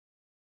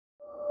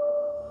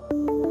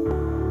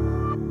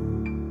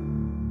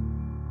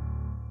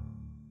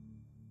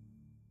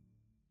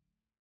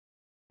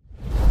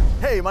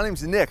Hey, my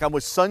name's Nick. I'm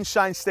with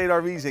Sunshine State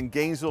RVs in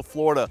Gainesville,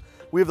 Florida.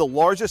 We have the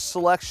largest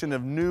selection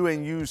of new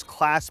and used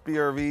Class B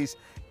RVs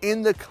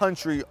in the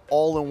country,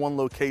 all in one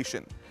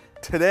location.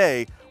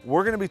 Today,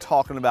 we're gonna be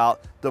talking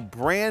about the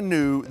brand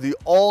new, the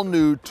all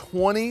new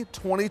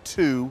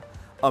 2022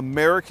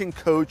 American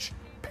Coach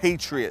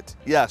Patriot.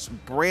 Yes,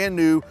 brand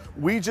new.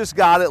 We just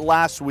got it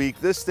last week.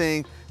 This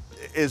thing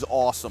is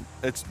awesome.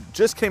 It's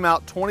just came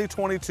out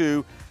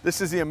 2022. This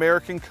is the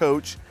American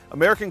Coach.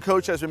 American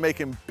Coach has been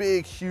making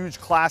big, huge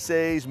Class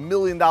A's,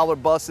 million-dollar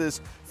buses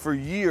for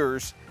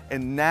years,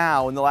 and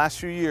now in the last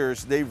few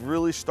years, they've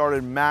really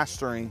started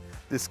mastering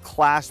this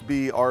Class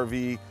B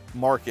RV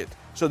market.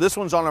 So this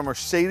one's on a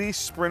Mercedes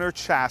Sprinter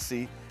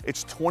chassis.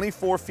 It's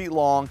 24 feet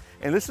long,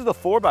 and this is a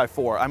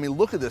 4x4. I mean,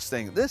 look at this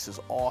thing. This is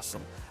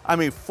awesome. I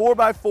mean,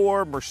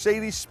 4x4,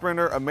 Mercedes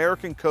Sprinter,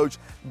 American Coach.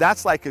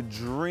 That's like a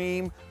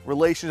dream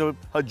relationship,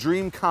 a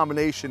dream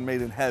combination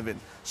made in heaven.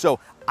 So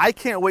I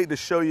can't wait to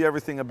show you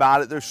everything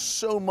about it. There's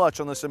so much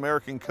on this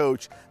American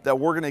Coach that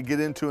we're gonna get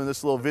into in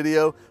this little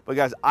video. But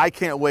guys, I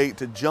can't wait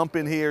to jump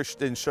in here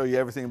and show you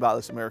everything about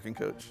this American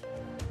Coach.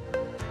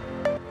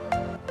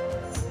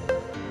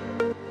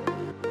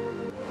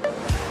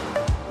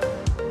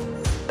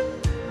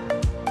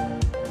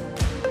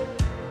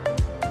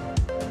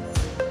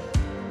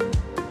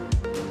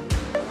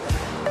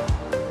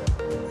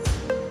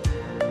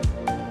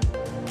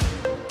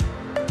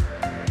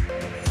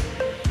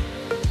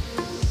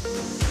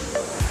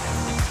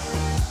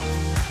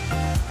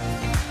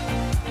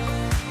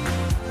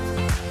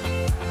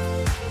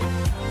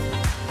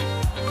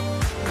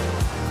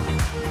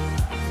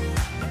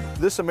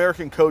 This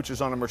American Coach is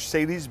on a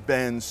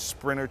Mercedes-Benz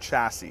Sprinter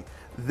chassis.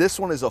 This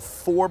one is a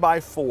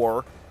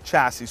 4x4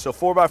 chassis. So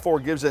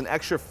 4x4 gives it an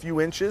extra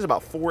few inches,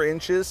 about 4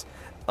 inches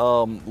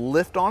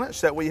lift on it.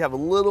 So that way you have a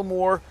little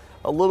more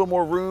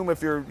room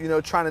if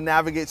you're trying to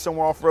navigate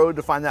somewhere off-road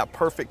to find that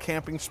perfect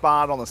camping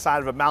spot on the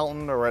side of a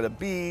mountain or at a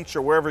beach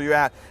or wherever you're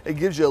at. It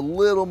gives you a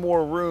little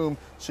more room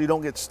so you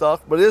don't get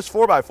stuck, but it is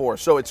 4x4.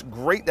 So it's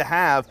great to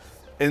have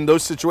in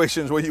those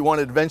situations where you want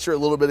to adventure a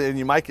little bit and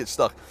you might get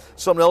stuck.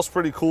 Something else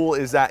pretty cool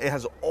is that it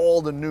has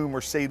all the new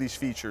Mercedes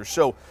features.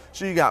 So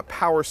you got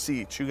power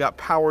seats, you got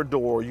power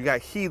door, you got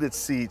heated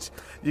seats,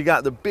 you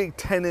got the big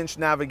 10-inch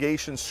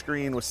navigation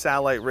screen with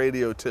satellite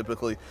radio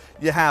typically.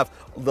 You have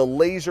the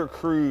laser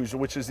cruise,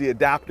 which is the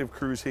adaptive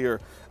cruise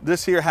here.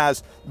 This here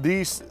has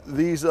these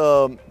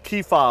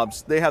key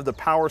fobs. They have the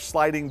power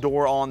sliding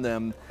door on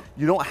them.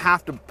 You don't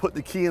have to put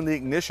the key in the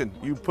ignition.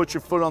 You put your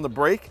foot on the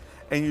brake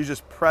and you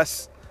just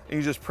press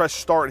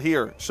start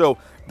here. So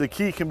the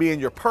key can be in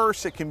your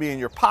purse, it can be in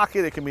your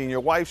pocket, it can be in your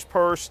wife's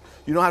purse.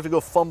 You don't have to go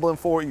fumbling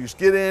for it. You just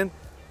get in,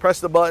 press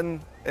the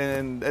button,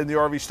 and the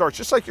RV starts,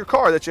 just like your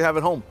car that you have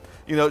at home.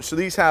 So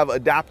these have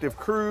adaptive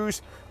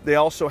cruise. They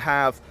also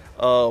have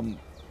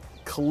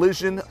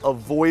collision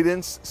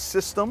avoidance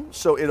system.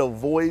 So it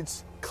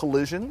avoids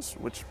collisions,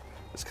 which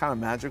is kind of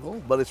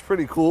magical, but it's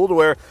pretty cool to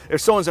where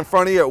if someone's in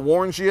front of you, it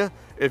warns you.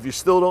 If you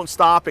still don't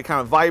stop, it kind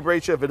of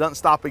vibrates you. If it doesn't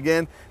stop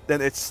again, then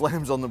it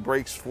slams on the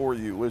brakes for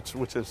you,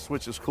 which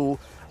is cool.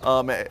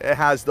 It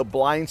has the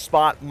blind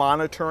spot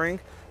monitoring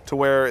to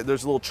where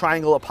there's a little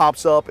triangle that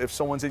pops up if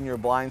someone's in your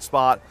blind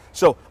spot.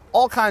 So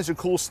all kinds of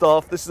cool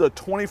stuff. This is a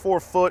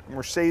 24-foot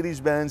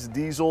Mercedes-Benz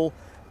diesel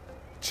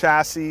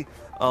chassis,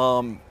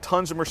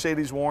 tons of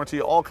Mercedes warranty,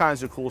 all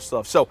kinds of cool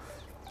stuff. So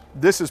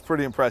this is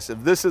pretty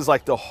impressive. This is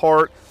like the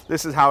heart.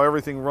 This is how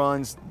everything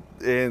runs,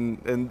 and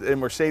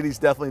Mercedes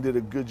definitely did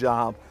a good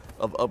job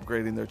of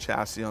upgrading their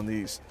chassis on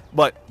these.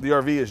 But the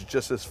RV is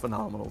just as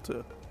phenomenal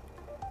too.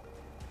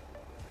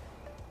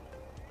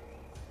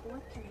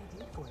 What can I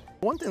do for you?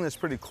 One thing that's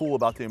pretty cool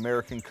about the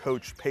American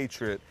Coach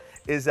Patriot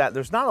is that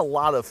there's not a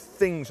lot of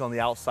things on the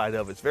outside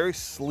of it. It's very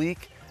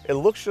sleek. It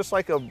looks just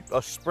like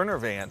a Sprinter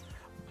van,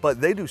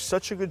 but they do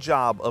such a good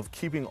job of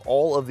keeping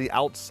all of the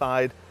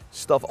outside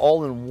stuff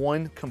all in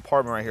one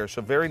compartment right here.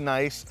 So very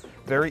nice,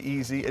 very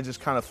easy. It just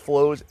kind of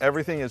flows.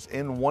 Everything is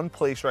in one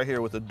place right here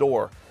with a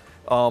door.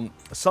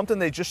 Something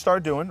they just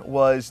started doing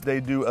was they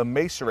do a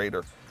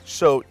macerator.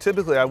 So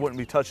typically I wouldn't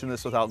be touching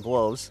this without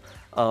gloves.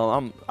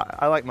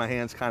 I like my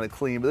hands kind of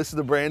clean, but this is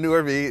a brand new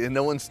RV and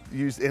no one's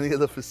used any of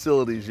the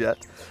facilities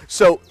yet.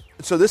 So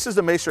this is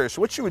the macerator.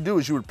 So what you would do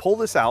is you would pull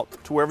this out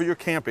to wherever you're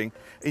camping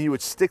and you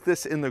would stick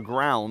this in the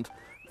ground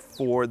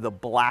for the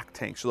black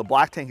tank. So the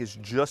black tank is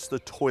just the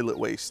toilet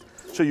waste.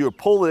 So you would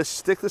pull this,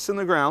 stick this in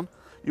the ground,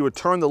 you would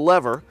turn the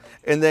lever,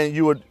 and then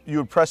you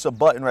would press a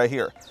button right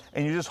here.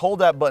 And you just hold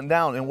that button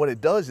down, and what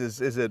it does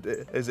is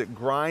it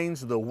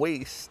grinds the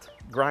waste,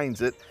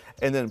 grinds it,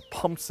 and then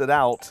pumps it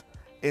out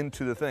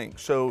into the thing.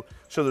 So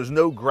there's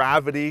no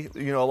gravity.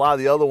 A lot of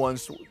the other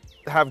ones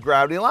have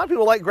gravity. A lot of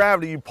people like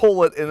gravity. You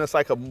pull it, and it's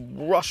like a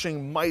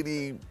rushing,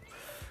 mighty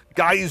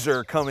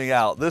geyser coming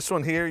out. This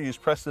one here, you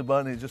just press the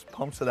button, it just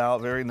pumps it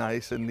out. Very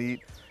nice and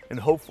neat and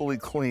hopefully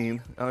clean.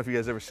 I don't know if you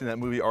guys ever seen that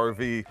movie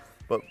RV,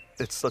 but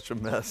it's such a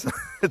mess.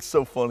 It's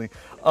so funny.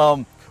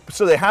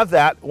 So they have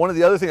that. One of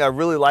the other things I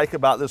really like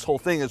about this whole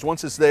thing is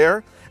once it's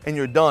there and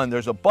you're done,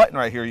 there's a button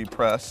right here you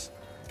press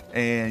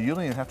and you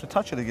don't even have to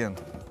touch it again.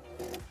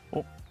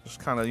 Just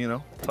kind of, you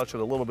know, touch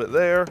it a little bit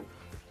there,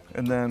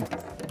 and then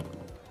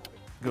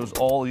goes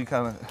all, you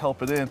kind of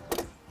help it in,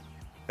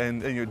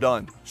 and you're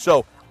done.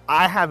 So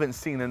I haven't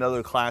seen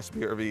another Class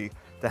B RV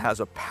that has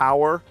a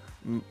power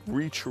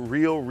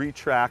reel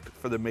retract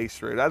for the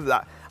macerator.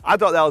 I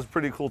thought that was a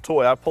pretty cool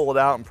toy. I pull it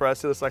out and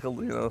press it. It's like a,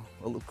 you know,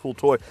 a little cool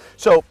toy.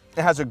 So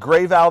it has a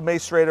gray valve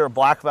macerator, a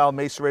black valve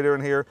macerator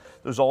in here.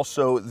 There's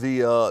also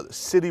the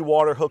city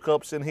water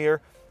hookups in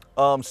here.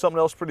 Something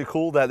else pretty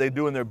cool that they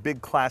do in their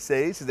big Class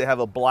A's is they have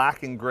a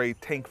black and gray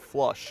tank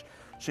flush.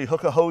 So you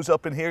hook a hose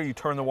up in here, you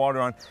turn the water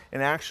on,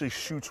 and it actually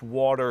shoots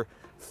water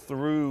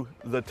through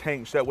the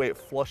tank, so that way it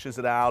flushes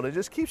it out. It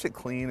just keeps it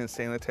clean and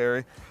sanitary.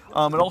 It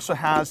also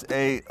has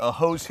a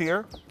hose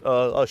here,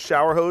 a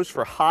shower hose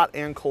for hot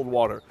and cold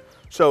water.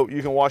 So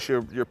you can wash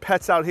your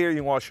pets out here, you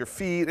can wash your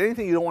feet,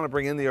 anything you don't want to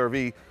bring in the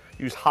RV,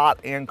 use hot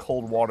and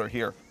cold water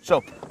here.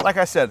 So like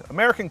I said,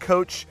 American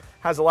Coach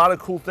has a lot of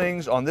cool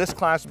things on this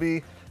Class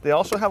B. They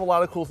also have a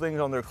lot of cool things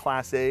on their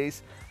Class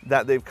A's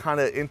that they've kind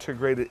of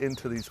integrated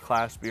into these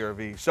Class B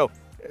RVs. So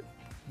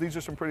these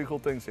are some pretty cool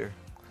things here.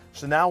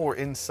 So now we're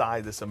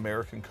inside this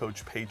American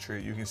Coach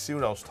Patriot. You can see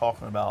what I was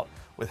talking about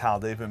with how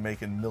they've been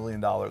making $1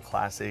 million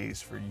Class A's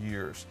for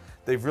years.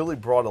 They've really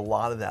brought a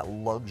lot of that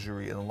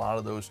luxury and a lot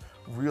of those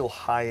real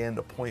high-end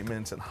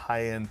appointments and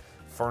high-end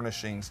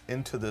furnishings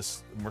into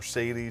this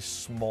Mercedes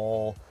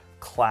small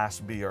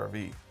Class B RV.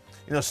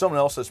 You know, something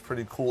else that's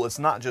pretty cool, it's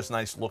not just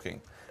nice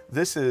looking.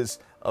 This is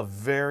a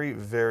very,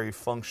 very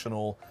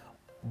functional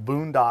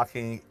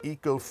boondocking,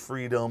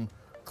 eco-freedom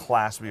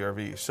Class B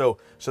RV. So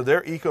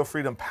their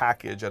Eco-Freedom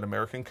package at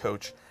American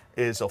Coach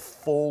is a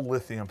full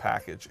lithium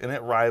package, and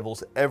it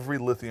rivals every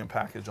lithium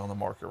package on the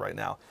market right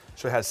now.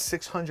 So it has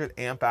 600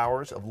 amp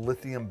hours of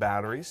lithium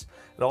batteries.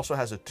 It also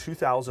has a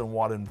 2,000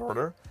 watt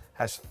inverter,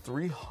 has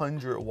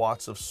 300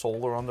 watts of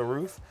solar on the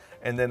roof,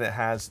 and then it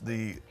has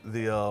the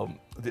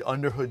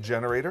underhood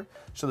generator.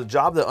 So the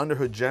job of the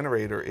underhood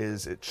generator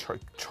is it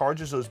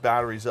charges those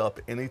batteries up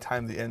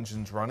anytime the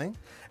engine's running,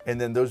 and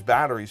then those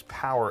batteries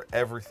power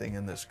everything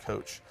in this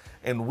coach.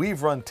 And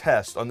we've run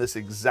tests on this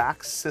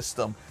exact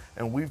system,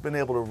 and we've been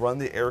able to run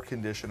the air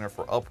conditioner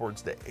for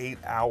upwards to 8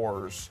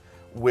 hours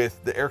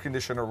with the air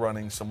conditioner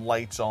running, some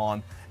lights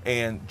on,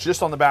 and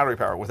just on the battery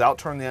power, without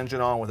turning the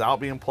engine on, without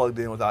being plugged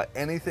in, without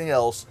anything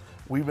else,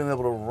 we've been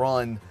able to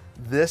run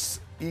this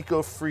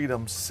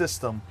Eco-Freedom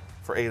system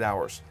for 8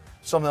 hours.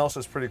 Something else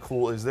that's pretty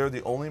cool is they're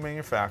the only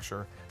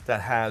manufacturer that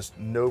has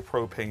no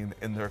propane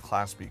in their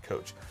Class B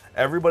coach.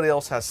 Everybody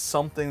else has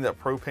something that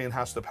propane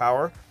has to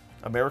power.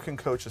 American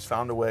Coach has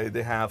found a way.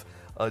 They have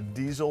a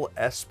diesel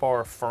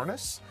S-bar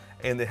furnace,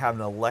 and they have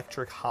an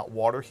electric hot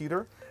water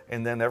heater,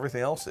 and then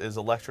everything else is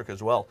electric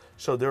as well.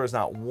 So there's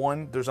not a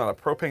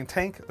propane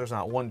tank, there's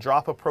not one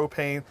drop of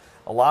propane.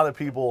 A lot of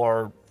people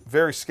are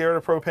very scared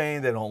of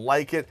propane, they don't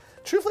like it.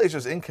 Truthfully, it's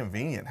just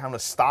inconvenient having to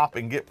stop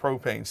and get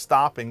propane,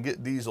 stop and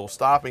get diesel,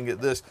 stop and get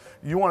this.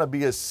 You want to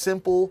be as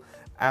simple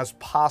as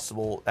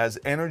possible, as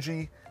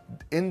energy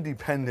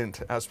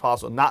independent as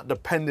possible, not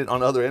dependent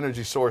on other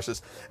energy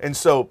sources. And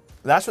so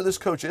that's what this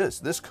coach is.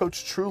 This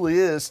coach truly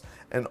is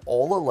an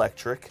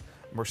all-electric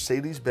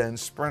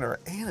Mercedes-Benz Sprinter,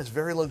 and it's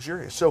very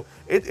luxurious. So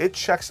it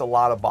checks a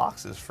lot of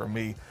boxes for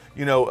me.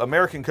 You know,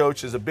 American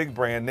Coach is a big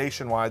brand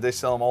nationwide. They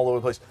sell them all over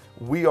the place.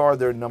 We are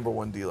their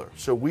 #1 dealer.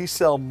 So we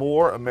sell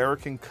more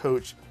American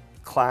Coach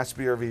Class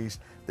B RVs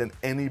than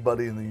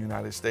anybody in the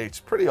United States.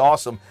 Pretty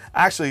awesome.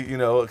 Actually, you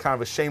know, kind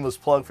of a shameless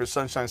plug for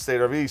Sunshine State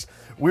RVs.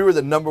 We were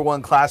the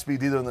 #1 Class B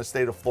dealer in the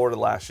state of Florida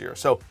last year.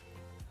 So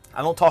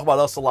I don't talk about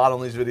us a lot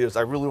on these videos.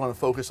 I really want to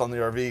focus on the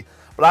RV,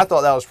 but I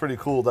thought that was pretty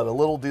cool that a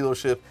little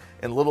dealership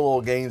in little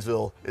old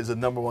Gainesville is a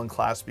 #1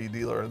 Class B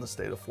dealer in the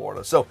state of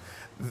Florida. So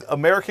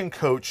American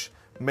Coach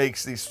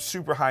makes these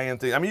super high-end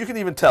things. I mean, you can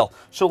even tell.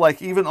 So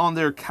like even on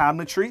their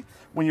cabinetry,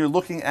 when you're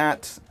looking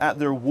at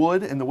their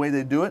wood and the way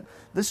they do it,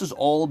 this is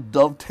all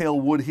dovetail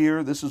wood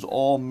here. This is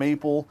all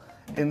maple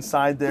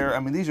inside there. I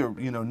mean, these are,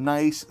 you know,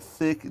 nice,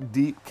 thick,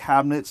 deep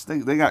cabinets.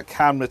 They got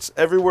cabinets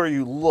everywhere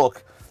you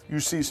look. You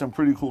see some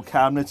pretty cool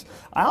cabinets.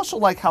 I also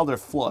like how they're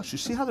flush. You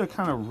see how they're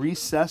kind of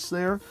recessed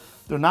there?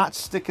 They're not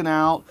sticking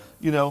out.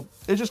 You know,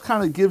 it just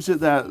kind of gives it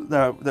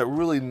that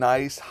really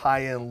nice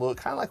high-end look,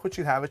 kind of like what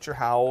you have at your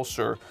house,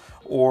 or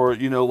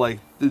you know, like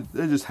it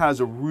just has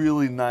a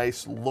really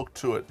nice look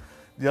to it.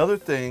 The other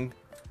thing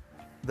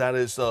that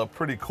is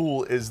pretty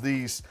cool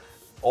is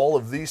all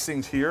of these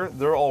things here.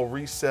 They're all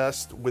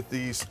recessed with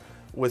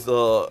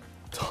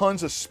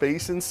tons of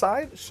space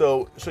inside.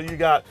 So you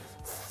got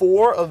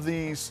four of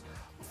these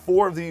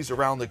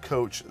around the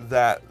coach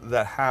that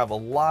have a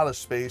lot of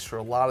space for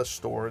a lot of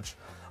storage.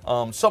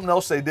 Something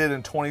else they did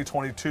in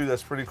 2022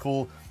 that's pretty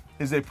cool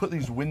is they put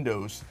these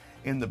windows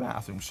in the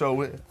bathroom.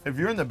 So if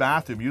you're in the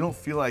bathroom, you don't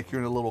feel like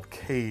you're in a little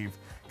cave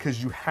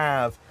because you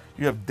have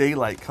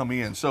daylight coming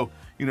in. So,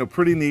 you know,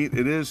 pretty neat.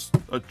 It is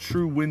a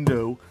true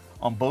window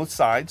on both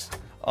sides.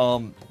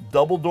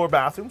 Double door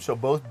bathroom, so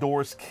both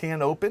doors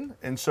can open.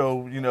 And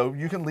so, you know,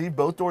 you can leave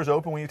both doors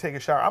open when you take a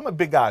shower. I'm a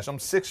big guy, so I'm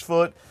 6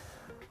 foot.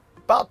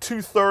 about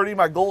 230.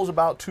 My goal is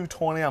about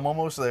 220. I'm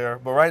almost there,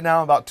 but right now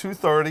I'm about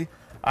 230.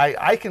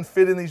 I can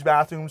fit in these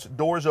bathrooms,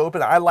 doors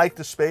open. I like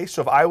the space,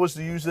 so if I was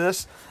to use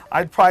this,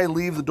 I'd probably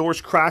leave the doors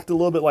cracked a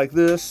little bit like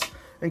this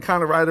and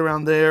kind of right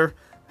around there.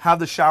 Have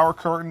the shower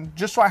curtain,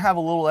 just so I have a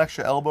little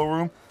extra elbow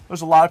room.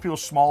 There's a lot of people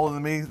smaller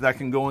than me that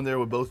can go in there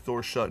with both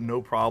doors shut,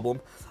 no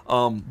problem.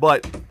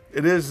 But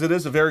it is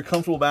a very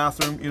comfortable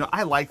bathroom. You know,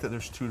 I like that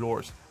there's 2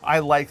 doors. I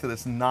like that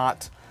it's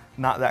not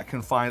that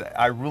confined.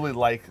 I really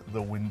like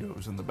the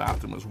windows in the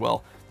bathroom as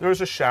well.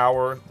 There's a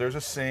shower, there's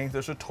a sink,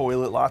 there's a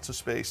toilet, lots of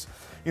space.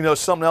 You know,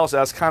 something else,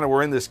 that's kind of,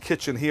 we're in this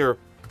kitchen here.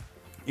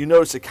 You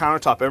notice the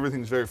countertop,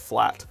 everything's very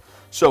flat.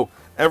 So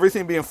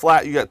everything being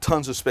flat, you got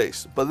tons of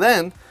space. But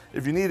then,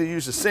 if you need to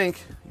use the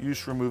sink, you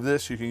just remove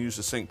this. You can use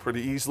the sink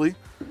pretty easily.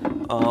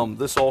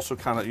 This also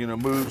kind of, you know,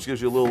 moves,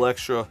 gives you a little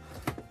extra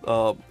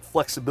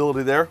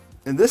flexibility there.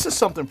 And this is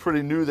something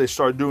pretty new they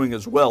started doing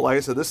as well. Like I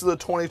said, this is the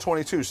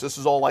 2022, so this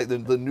is all like the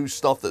new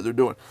stuff that they're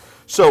doing.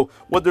 So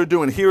what they're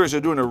doing here is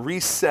they're doing a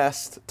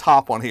recessed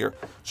top on here.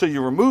 So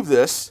you remove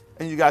this,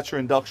 and you got your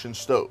induction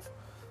stove.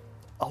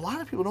 A lot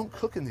of people don't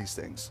cook in these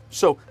things.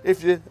 So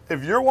if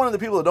you're one of the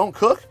people that don't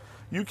cook,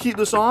 you keep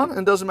this on, and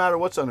it doesn't matter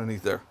what's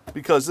underneath there,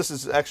 because this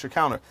is extra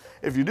counter.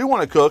 If you do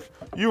want to cook,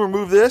 you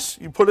remove this,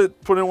 you put it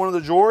in one of the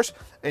drawers,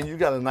 and you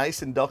got a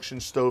nice induction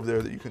stove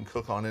there that you can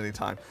cook on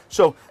anytime.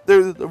 So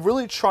they're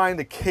really trying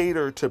to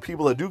cater to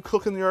people that do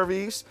cook in the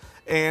RVs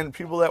and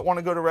people that want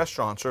to go to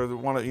restaurants or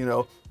want to, you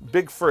know,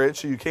 big fridge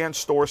so you can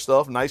store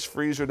stuff, nice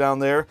freezer down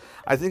there.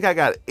 I think I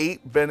got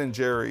 8 Ben &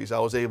 Jerry's. I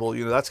was able,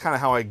 you know, that's kind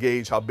of how I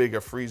gauge how big a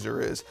freezer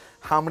is.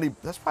 How many,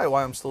 that's probably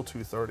why I'm still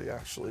 230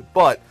 actually.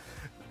 But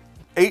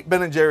 8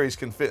 Ben & Jerry's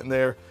can fit in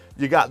there.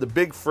 You got the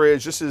big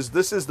fridge. This is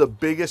the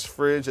biggest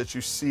fridge that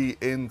you see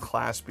in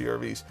Class B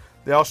RVs.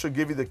 They also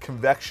give you the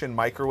convection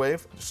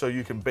microwave, so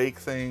you can bake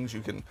things,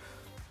 you can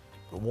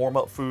warm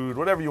up food,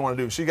 whatever you want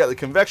to do. So you got the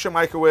convection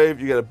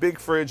microwave, you got a big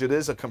fridge. It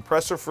is a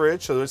compressor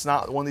fridge, so it's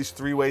not one of these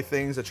 3-way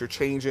things that you're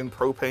changing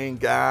propane,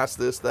 gas,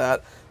 this,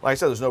 that. Like I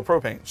said, there's no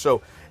propane.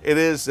 So it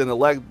is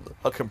a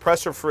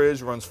compressor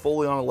fridge, runs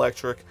fully on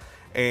electric,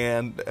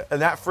 and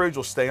that fridge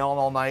will stay on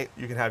all night.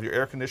 You can have your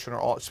air conditioner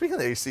on. Speaking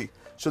of the AC,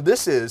 so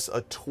this is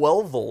a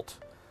 12-volt,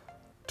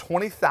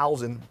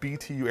 20,000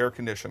 BTU air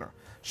conditioner.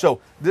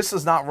 So this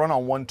does not run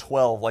on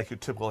 112 like your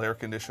typical air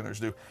conditioners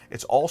do.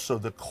 It's also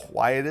the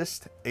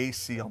quietest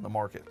AC on the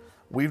market.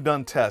 We've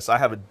done tests. I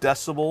have a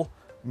decibel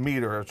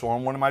meter. It's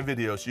on one of my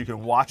videos. You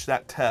can watch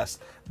that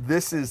test.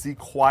 This is the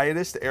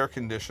quietest air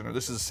conditioner.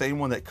 This is the same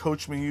one that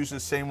Coachman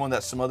uses, same one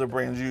that some other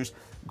brands use.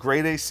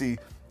 Great AC.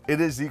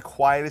 It is the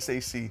quietest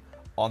AC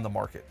on the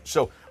market.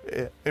 So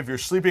if you're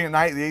sleeping at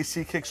night, the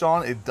AC kicks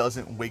on, it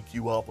doesn't wake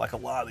you up like a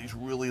lot of these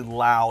really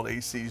loud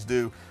ACs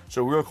do.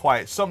 So real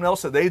quiet. Something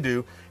else that they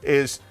do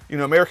is, you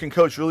know, American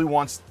Coach really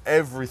wants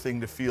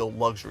everything to feel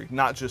luxury,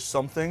 not just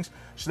some things.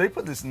 So they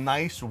put this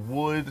nice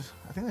wood,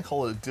 I think they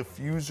call it a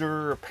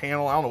diffuser, a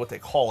panel, I don't know what they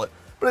call it,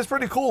 but it's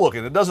pretty cool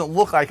looking. It doesn't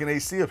look like an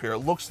AC up here. It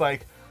looks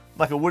like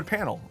a wood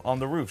panel on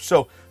the roof.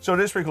 So it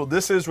is pretty cool.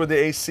 This is where the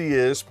AC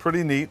is,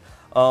 pretty neat.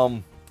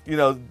 You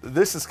know,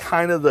 this is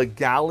kind of the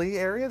galley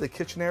area, the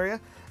kitchen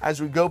area.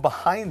 As we go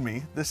behind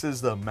me, this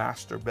is the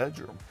master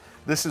bedroom.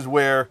 This is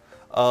where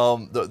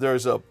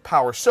there's a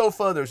power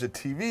sofa, there's a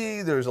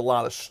TV, there's a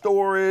lot of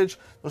storage,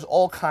 there's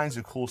all kinds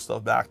of cool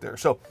stuff back there.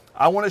 So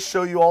I want to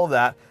show you all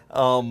that.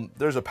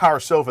 There's a power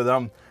sofa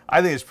that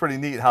I think it's pretty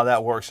neat how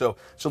that works.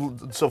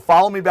 So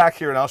follow me back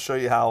here and I'll show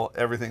you how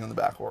everything in the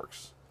back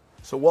works.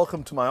 So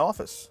welcome to my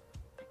office,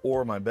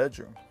 or my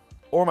bedroom,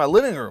 or my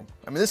living room.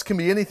 I mean, this can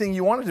be anything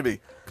you want it to be.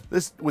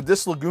 With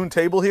this Lagoon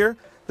table here,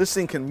 this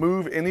thing can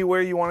move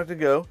anywhere you want it to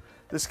go.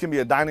 This can be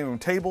a dining room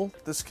table.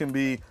 This can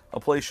be a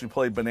place you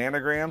play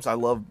bananagrams. I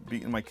love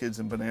beating my kids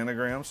in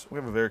bananagrams. We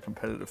have a very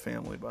competitive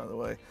family, by the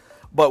way.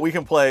 But we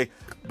can play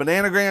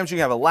bananagrams. You can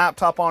have a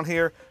laptop on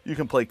here. You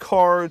can play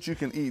cards. You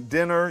can eat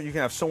dinner. You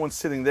can have someone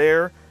sitting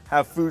there,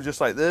 have food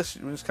just like this.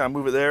 You just kind of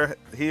move it there,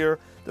 here.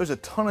 There's a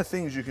ton of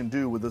things you can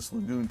do with this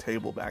Lagoon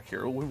table back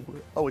here,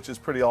 which is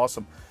pretty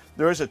awesome.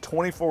 There is a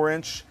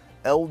 24-inch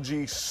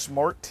LG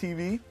Smart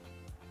TV.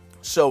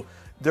 So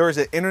there is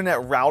an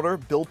internet router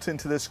built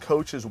into this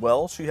coach as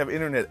well. So you have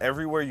internet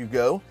everywhere you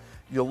go.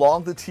 You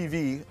log the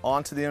TV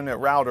onto the internet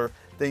router,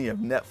 then you have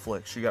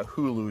Netflix, you got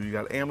Hulu, you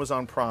got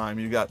Amazon Prime,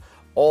 you got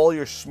all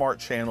your smart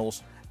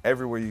channels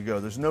everywhere you go.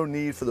 There's no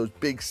need for those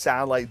big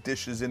satellite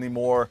dishes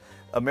anymore.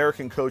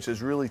 American Coach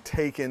has really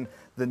taken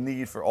the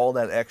need for all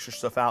that extra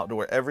stuff out to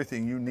where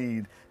everything you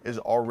need is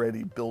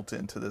already built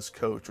into this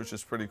coach, which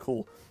is pretty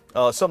cool.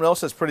 Something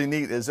else that's pretty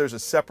neat is there's a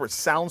separate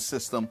sound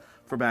system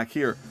for back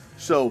here.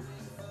 So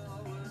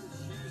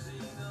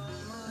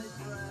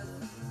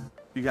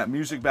you got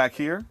music back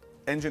here.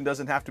 Engine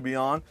doesn't have to be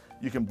on.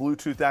 You can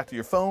Bluetooth that to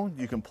your phone.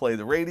 You can play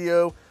the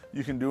radio.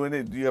 You can do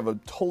it. You have a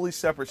totally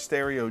separate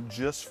stereo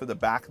just for the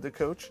back of the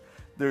coach.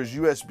 There's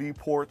USB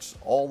ports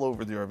all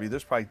over the RV.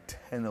 There's probably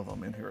 10 of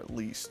them in here at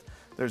least.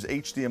 There's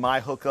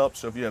HDMI hookups,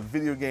 so if you have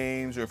video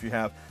games or if you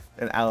have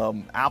an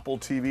Apple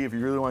TV, if you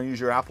really want to use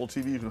your Apple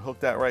TV, you can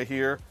hook that right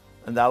here.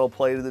 and that'll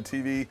play to the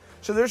TV.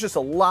 So there's just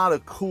a lot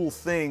of cool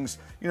things.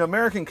 You know,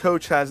 American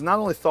Coach has not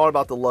only thought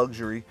about the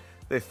luxury,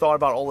 they thought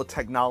about all the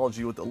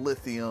technology with the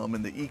lithium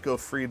and the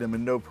Eco-Freedom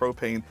and no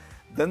propane.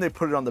 Then they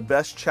put it on the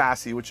best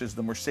chassis, which is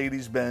the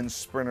Mercedes-Benz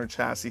Sprinter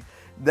chassis.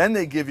 Then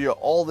they give you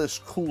all this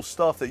cool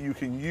stuff that you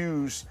can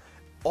use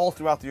all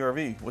throughout the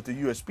RV with the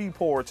USB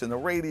ports and the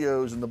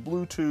radios and the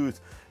Bluetooth,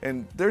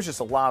 and there's just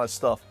a lot of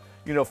stuff.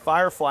 You know,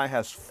 Firefly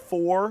has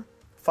 4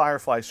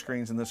 Firefly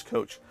screens in this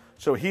coach.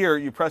 So here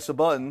you press a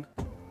button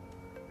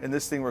and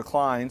this thing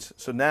reclines.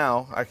 So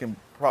now I can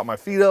prop my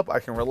feet up, I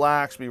can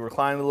relax, be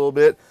reclined a little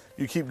bit.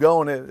 You keep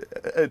going,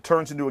 it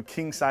turns into a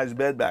king size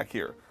bed back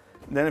here.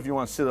 And then if you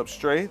want to sit up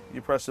straight,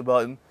 you press a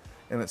button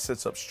and it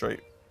sits up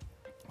straight.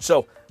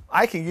 So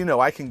I can, you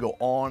know, I can go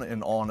on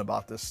and on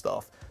about this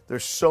stuff.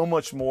 There's so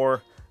much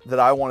more that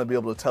I want to be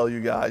able to tell you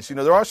guys. You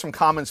know, there are some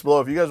comments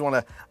below. If you guys want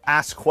to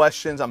ask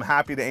questions, I'm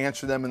happy to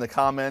answer them in the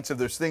comments. If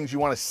there's things you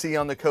want to see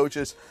on the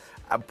coaches,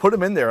 put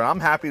them in there and I'm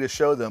happy to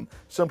show them.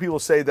 Some people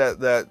say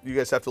that you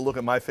guys have to look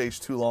at my face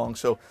too long,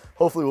 so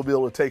hopefully we'll be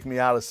able to take me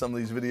out of some of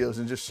these videos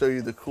and just show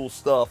you the cool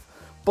stuff.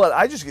 But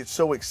I just get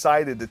so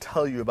excited to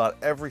tell you about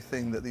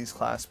everything that these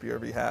Class B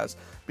RV has,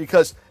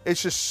 because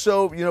it's just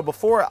so, you know,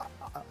 before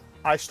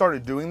I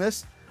started doing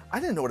this, I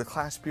didn't know what a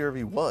Class B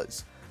RV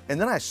was. And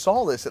then I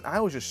saw this and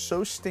I was just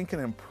so stinking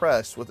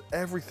impressed with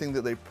everything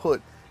that they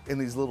put in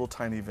these little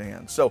tiny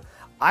vans. So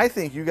I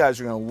think you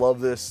guys are gonna love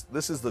this.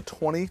 This is the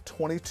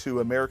 2022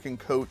 American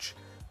Coach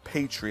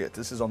Patriot.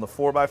 This is on the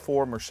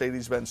 4x4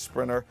 Mercedes-Benz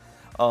Sprinter.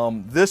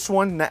 This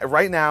one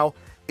right now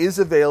is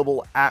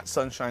available at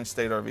Sunshine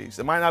State RVs.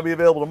 It might not be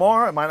available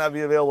tomorrow, it might not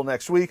be available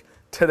next week.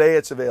 Today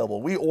it's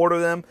available. We order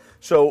them.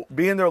 So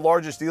being their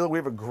largest dealer, we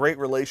have a great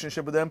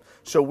relationship with them.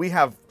 So we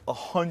have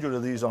 100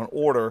 of these on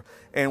order.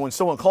 And when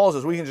someone calls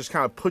us, we can just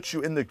kind of put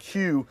you in the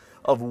queue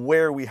of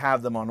where we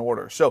have them on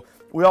order. So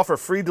we offer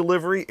free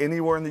delivery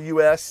anywhere in the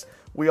US.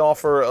 We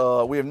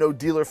offer, we have no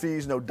dealer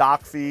fees, no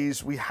dock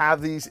fees. We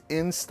have these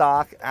in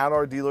stock at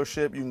our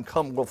dealership. You can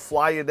come, we'll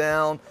fly you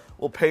down.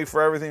 We'll pay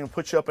for everything and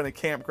put you up in a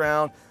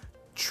campground.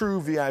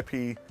 True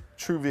VIP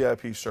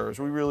service.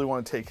 We really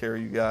want to take care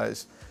of you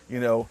guys. You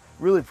know,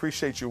 really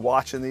appreciate you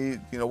watching these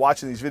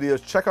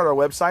videos. Check out our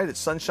website at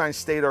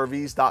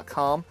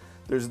sunshinestatervs.com.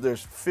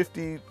 There's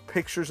 50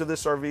 pictures of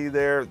this RV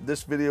there.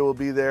 This video will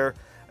be there.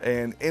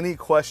 And any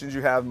questions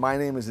you have, my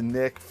name is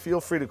Nick.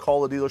 Feel free to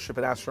call the dealership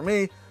and ask for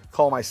me.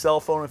 Call my cell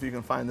phone if you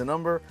can find the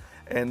number,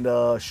 and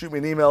shoot me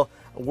an email.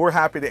 We're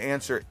happy to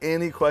answer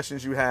any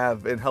questions you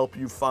have and help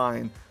you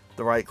find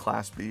the right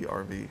Class B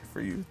RV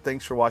for you.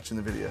 Thanks for watching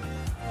the video.